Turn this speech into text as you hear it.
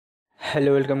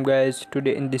Hello, welcome guys.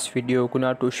 Today in this video gonna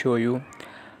to show you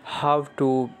how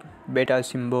to beta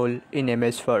symbol in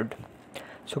MS Word.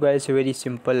 So guys, very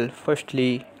simple.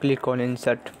 Firstly, click on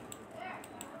insert.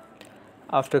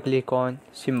 After click on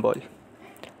symbol,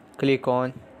 click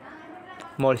on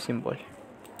more symbol.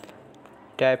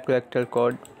 Type character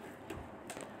code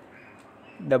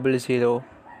 00DF.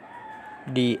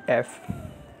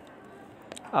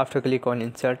 After click on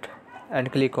insert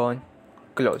and click on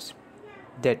close.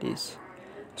 That is.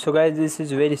 So guys, this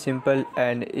is very simple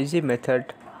and easy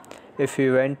method if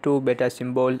you want to beta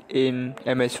symbol in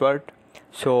MS Word.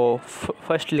 So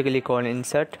firstly click on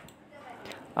insert.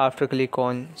 After click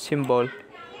on symbol,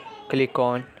 click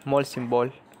on more symbol.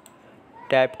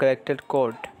 Type character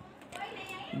code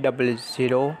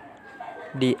 00DF.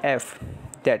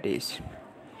 That is.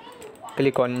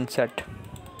 Click on insert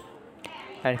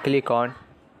and click on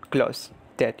close.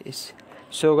 That is.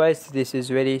 So guys, this is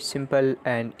very simple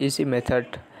and easy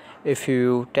method if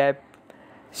you type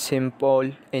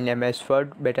symbol in MS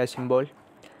Word beta symbol.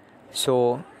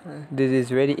 So this is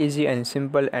very easy and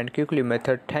simple and quickly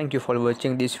method. Thank you for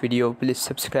watching this video. Please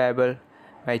subscribe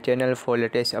my channel for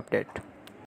latest update.